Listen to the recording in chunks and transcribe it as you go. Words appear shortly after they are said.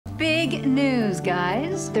Big news,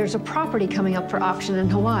 guys. There's a property coming up for auction in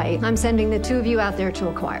Hawaii. I'm sending the two of you out there to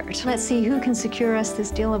acquire it. Let's see who can secure us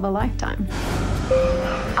this deal of a lifetime.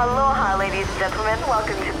 Aloha, ladies and gentlemen.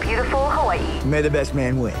 Welcome to beautiful Hawaii. May the best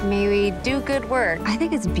man win. May we do good work. I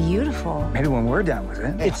think it's beautiful. Maybe when we're done with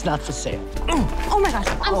it. It's not for sale. Oh my gosh,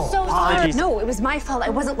 I'm so sorry. apologies. No, it was my fault.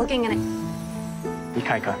 I wasn't looking at it.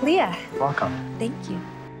 Ikaika. Leah, Welcome. thank you.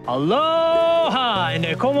 Aloha and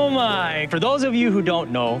komomai. For those of you who don't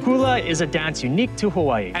know, hula is a dance unique to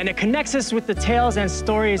Hawaii, and it connects us with the tales and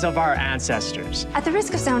stories of our ancestors. At the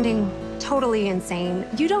risk of sounding totally insane,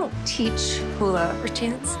 you don't teach hula,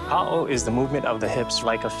 perchance? Pa'o is the movement of the hips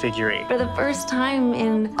like a figure eight. For the first time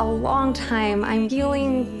in a long time, I'm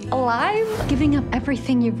feeling alive. Giving up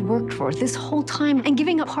everything you've worked for this whole time and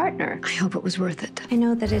giving a partner. I hope it was worth it. I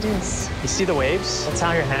know that it is. You see the waves? That's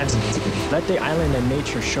how your hands need to be. Let the island and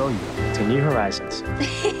nature show you to new horizons.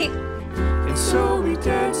 And so we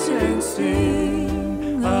dance and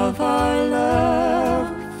sing of our love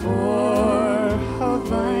for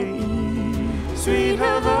Hawaii. Sweet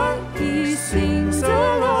Hawaii sings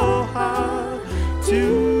aloha to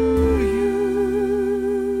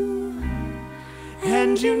you.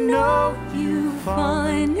 And you know you fall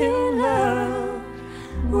in love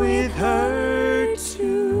with her.